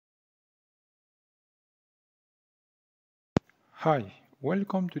Hi,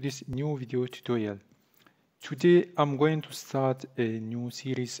 welcome to this new video tutorial. Today I'm going to start a new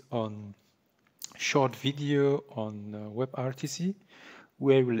series on short video on WebRTC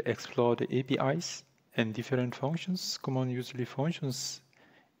where we'll explore the APIs and different functions, common usually functions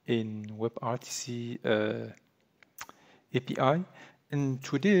in WebRTC API. And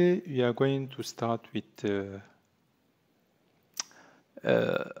today we are going to start with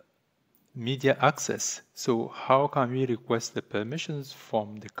media access. So how can we request the permissions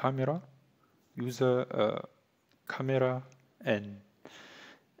from the camera, user camera and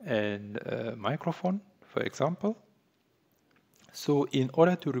microphone, for example. So in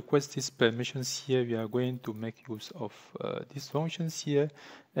order to request these permissions here, we are going to make use of these functions here.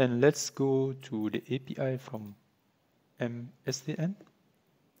 And let's go to the API from MSDN.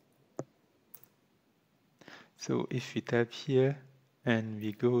 So if we tap here and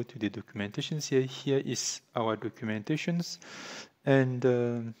we go to the documentations here is our documentations.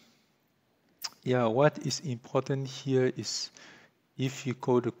 And yeah, what is important here is if we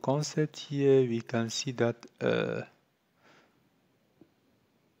code the concept here, we can see that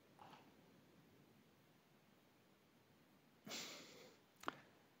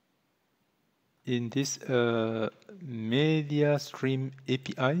in this media stream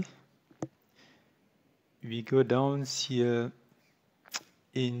API, we go down here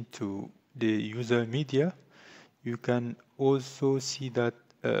into the user media. You can also see that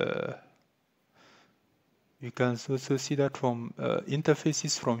from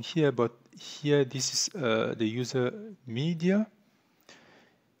interfaces from here, but here this is the user media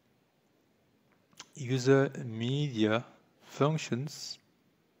functions,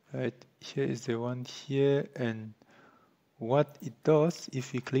 right? Here is the one here, and what it does,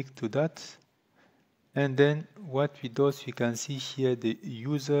 if we click to that, and then what we do, we can see here the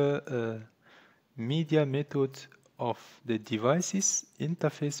user media method of the devices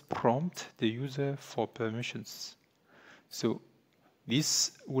interface prompt the user for permissions. So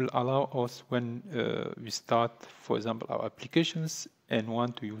this will allow us when we start, for example, our applications and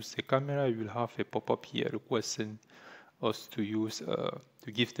want to use the camera, we will have a pop-up here requesting us to use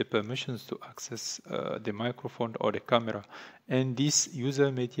to give the permissions to access the microphone or the camera. And this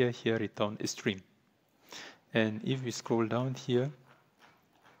user media here return a stream. And if we scroll down here,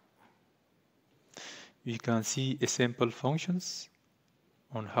 we can see a sample functions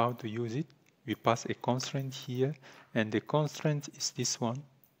on how to use it. We pass a constraint here, and the constraint is this one.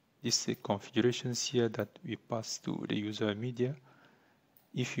 This is the configurations here that we pass to the user media.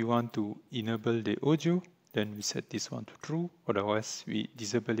 If you want to enable the audio, then we set this one to true. Otherwise, we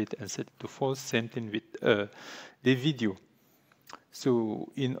disable it and set it to false. Same thing with the video. So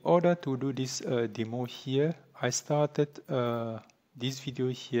in order to do this demo here, I started this video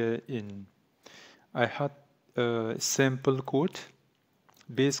here I had a sample code,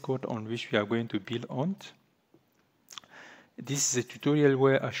 base code on which we are going to build on. This is a tutorial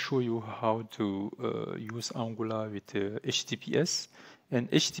where I show you how to use Angular with HTTPS. And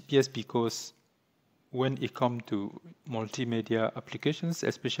HTTPS because when it comes to multimedia applications,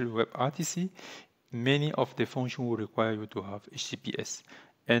 especially WebRTC, many of the functions will require you to have HTTPS.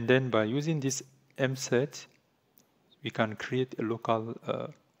 And then by using this mset, we can create a local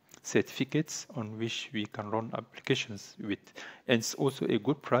certificates on which we can run applications with. And it's also a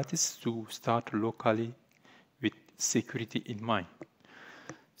good practice to start locally with security in mind.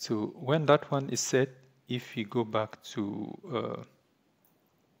 So when that one is set, if we go back to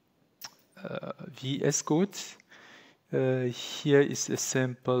VS Code, here is a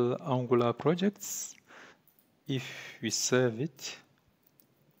sample Angular projects. If we save it,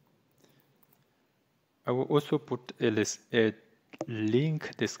 I will also put a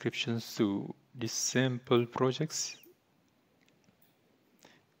link descriptions to these sample projects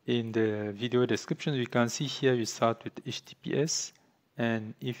in the video description. We can see here we start with HTTPS,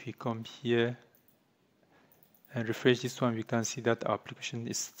 and if we come here and refresh this one, we can see that our application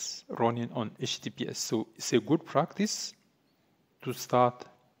is running on HTTPS. So it's a good practice to start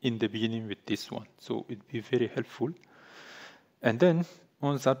in the beginning with this one. So it'd be very helpful. And then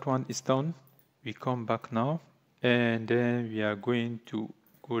once that one is done, we come back now, and then we are going to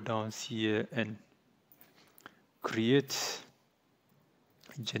go down here and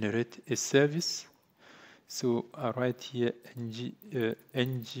generate a service. So I write here ng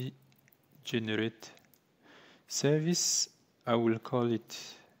generate service. I will call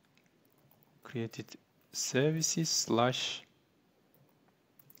it created services /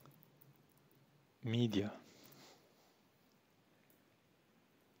 media.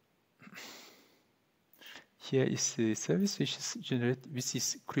 Here is the service which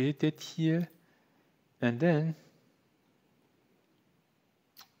is created here, and then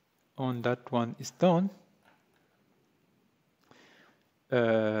on that one is done,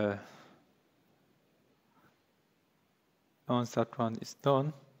 once that one is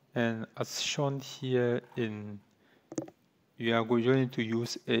done, and as shown here we are going to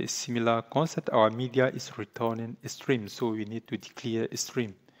use a similar concept. Our media is returning a stream, so we need to declare a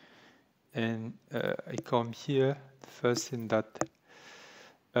stream. And I come here, the first thing that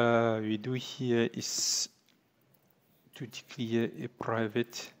we do here is to declare a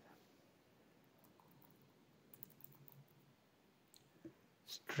private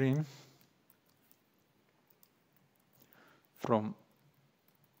stream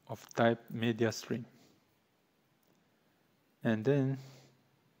of type media stream. And then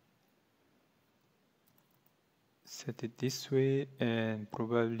set it this way, and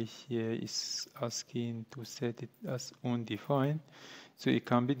probably here is asking to set it as undefined. So it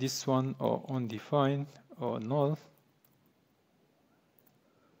can be this one or undefined or null.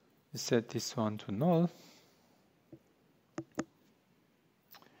 Set this one to null.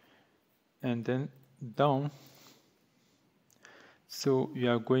 And then down. So we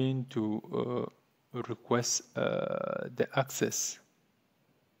are going to request the access.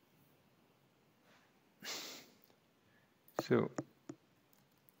 So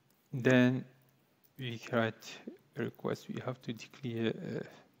then we write a request. We have to declare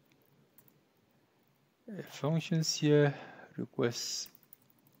functions here, request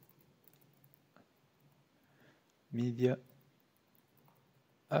media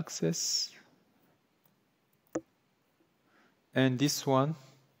access. And this one,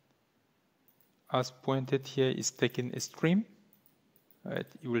 as pointed here, is taking a stream. Right?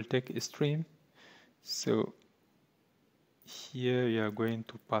 It will take a stream. So here we are going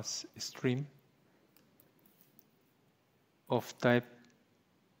to pass a stream of type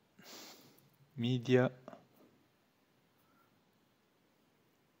media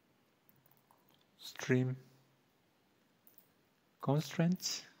stream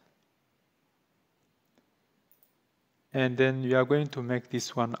constraints. And then we are going to make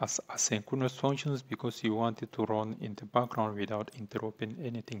this one as asynchronous functions because you want it to run in the background without interrupting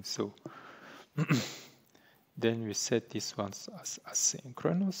anything. So then we set these ones as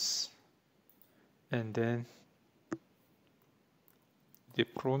asynchronous. And then the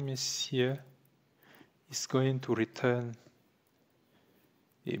promise here is going to return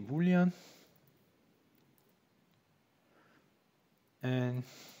a Boolean. And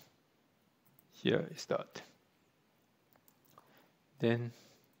here is that. Then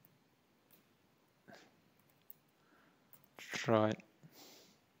try.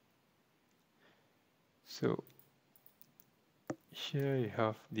 So here you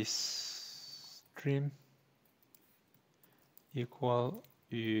have this stream equal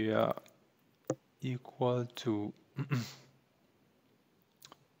to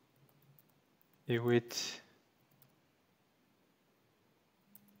a width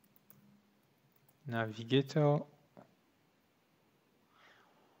navigator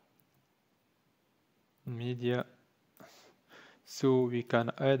media. So we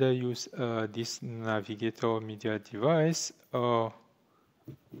can either use this navigator media device, or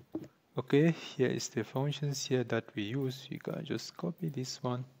okay, here is the functions here that we use. We can just copy this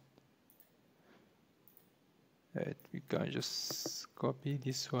one. Right, we can just copy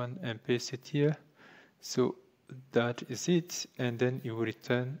this one and paste it here. So that is it, and then it will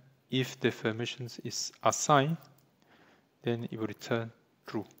return if the permissions is assigned, then it will return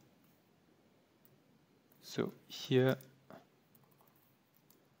true. So here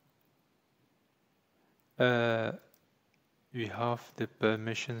we have the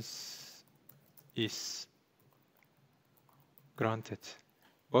permissions is granted.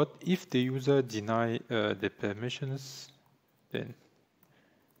 But if the user deny the permissions, then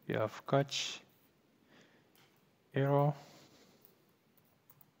we have catch error,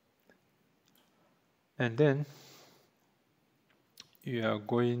 and then you are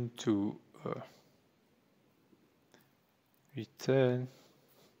going to return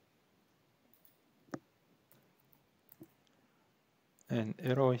an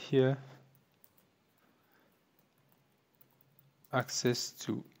error here, access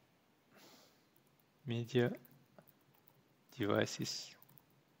to media devices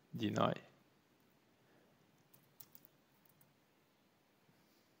denied.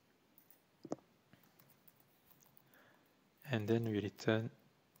 And then we return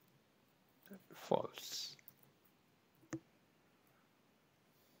false.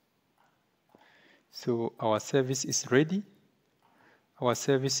 So our service is ready. Our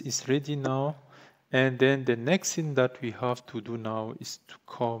service is ready now. And then the next thing that we have to do now is to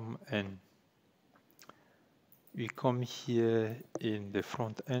come and we come here in the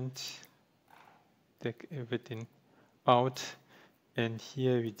front end, take everything out, and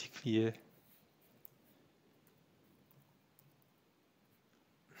here we declare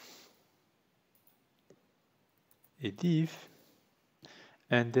a div,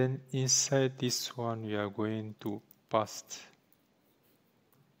 and then inside this one we are going to pass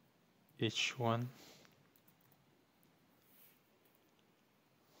h1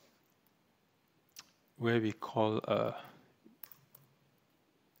 where we call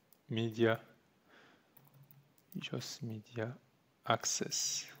media, just media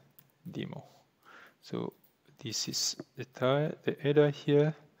access demo. So this is the header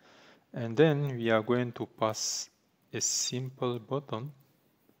here, and then we are going to pass a simple button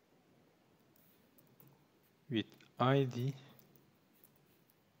with ID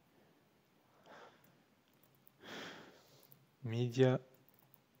media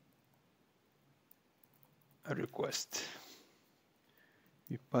request.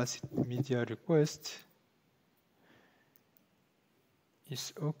 We pass it media request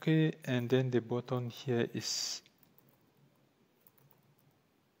is okay, and then the button here is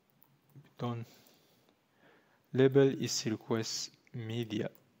button label is request media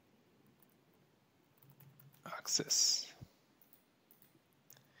access.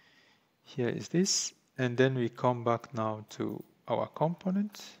 Here is this, and then we come back now to our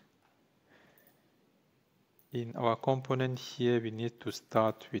component. In our component here, we need to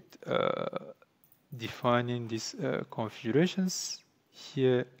start with defining these configurations.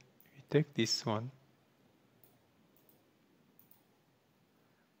 Here, we take this one,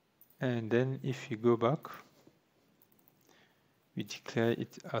 and then if we go back, we declare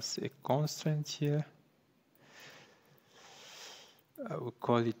it as a constraint here. I will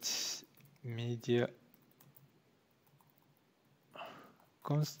call it media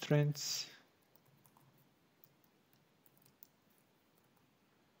constraints.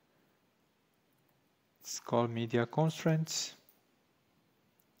 It's called media constraints.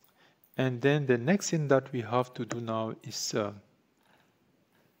 And then the next thing that we have to do now is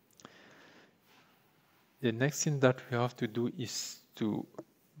to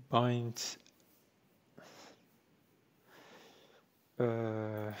bind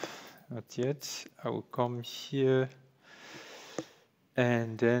not yet. I will come here,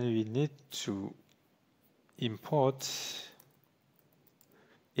 and then we need to import,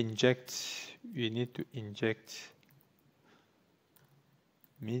 inject. We need to inject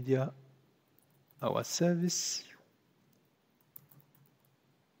media, our service.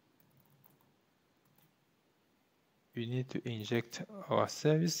 We need to inject our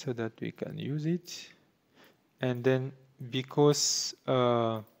service so that we can use it. And then because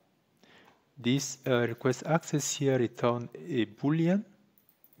this request access here return a boolean,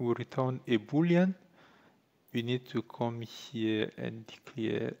 we need to come here and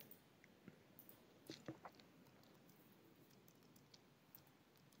declare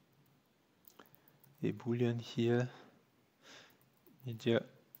a boolean here, media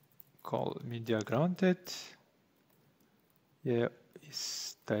called media granted. Here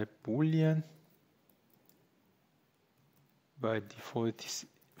is type boolean. By default is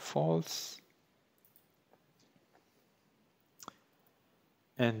false.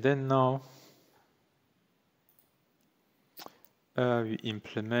 And then now we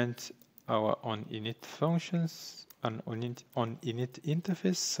implement our onInit functions and onInit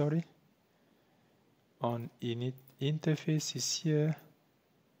interface, sorry. OnInit interface is here.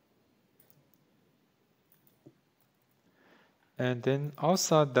 And then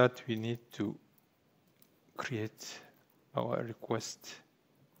outside that we need to create our request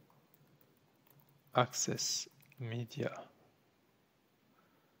access media.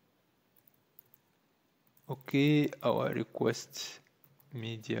 Okay, our request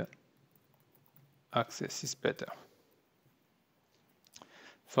media access is better.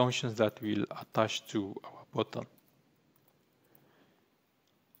 Functions that will attach to our button.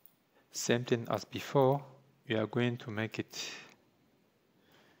 Same thing as before, we are going to make it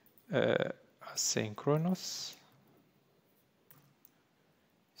asynchronous.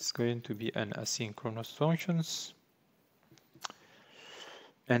 It's going to be an asynchronous functions.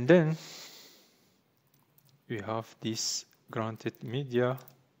 And then we have this granted media,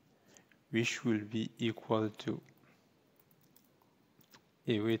 which will be equal to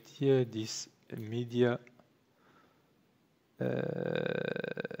wait here, this media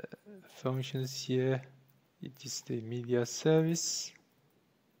functions here. It is the media service.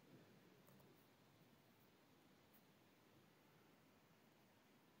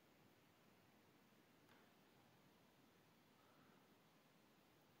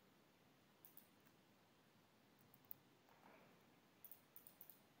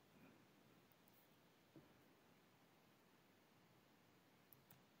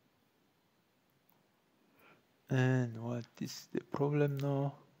 And what is the problem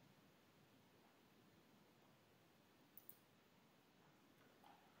now?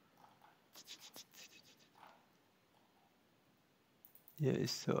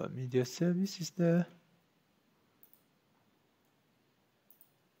 Yes, so media service is there.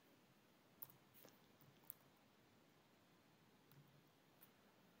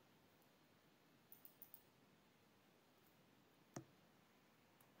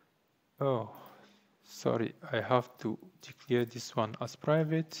 Oh, sorry, I have to declare this one as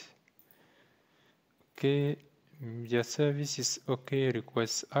private. Okay, media service is okay,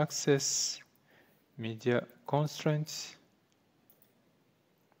 request access, media constraints.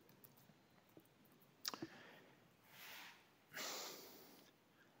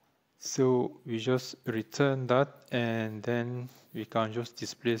 So we just return that, and then we can just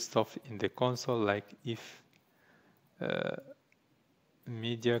display stuff in the console, like if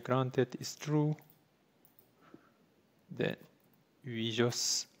media granted is true, then we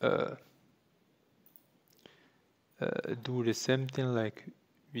just do the same thing like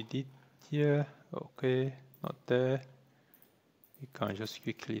we did here. Okay, not there. We can just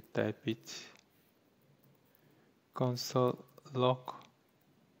quickly type it. Console log.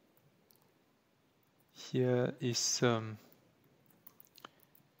 Here is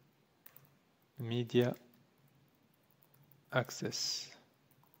media access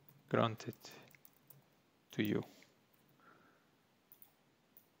granted to you.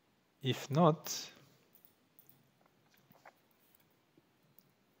 If not,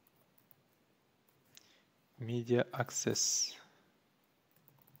 media access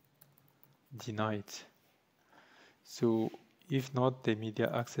denied. So if not, the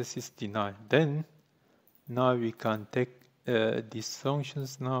media access is denied. Then now we can take these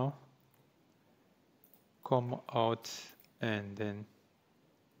functions now, come out, and then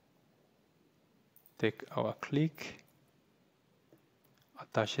take our click,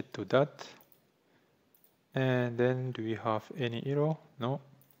 attach it to that, and then do we have any error? No.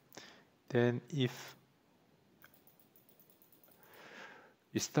 Then if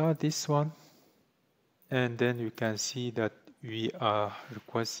we start this one, and then you can see that we are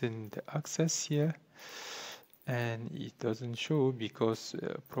requesting the access here, and it doesn't show because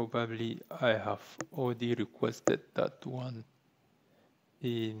probably I have already requested that one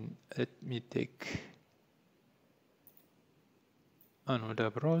in, let me take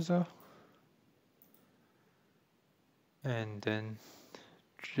another browser, and then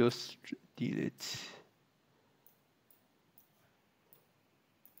just delete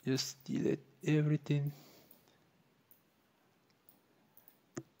everything.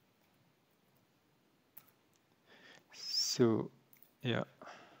 So yeah,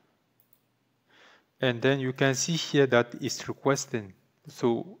 and then you can see here that it's requesting.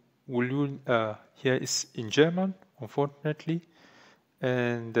 So will you here is in German, unfortunately,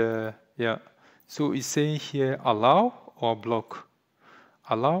 and yeah, so it's saying here allow or block,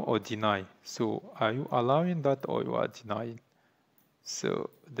 allow or deny. So are you allowing that or you are denying? So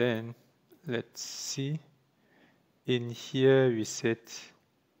then let's see. In here we set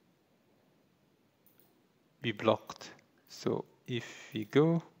we blocked. So if we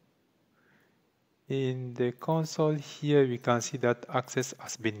go in the console here, we can see that access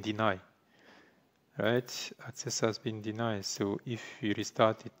has been denied. Right? Access has been denied. So if we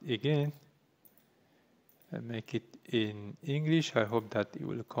restart it again and make it in English, I hope that it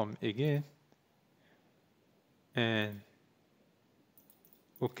will come again. And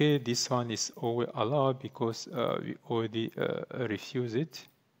okay, this one is always allowed because we already refuse it.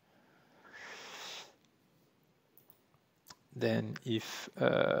 Then if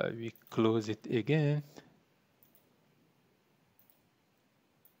we close it again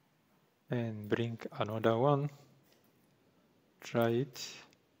and bring another one, try it,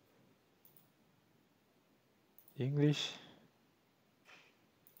 English,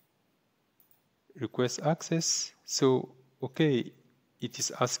 request access. So, okay, it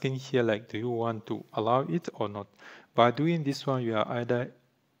is asking here like, do you want to allow it or not? By doing this one, you are either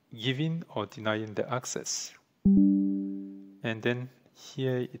giving or denying the access. And then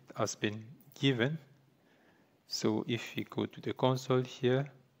here it has been given. So if we go to the console here,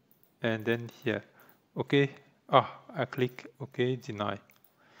 and then here, okay, I click okay, deny.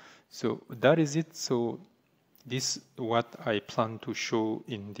 So that is it. So this is what I plan to show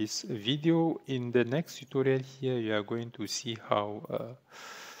in this video. In the next tutorial here, you are going to see how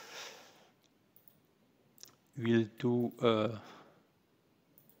we'll do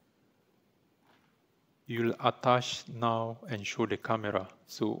you'll attach now and show the camera.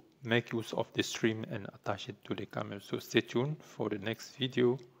 So make use of the stream and attach it to the camera. So stay tuned for the next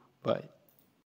video. Bye.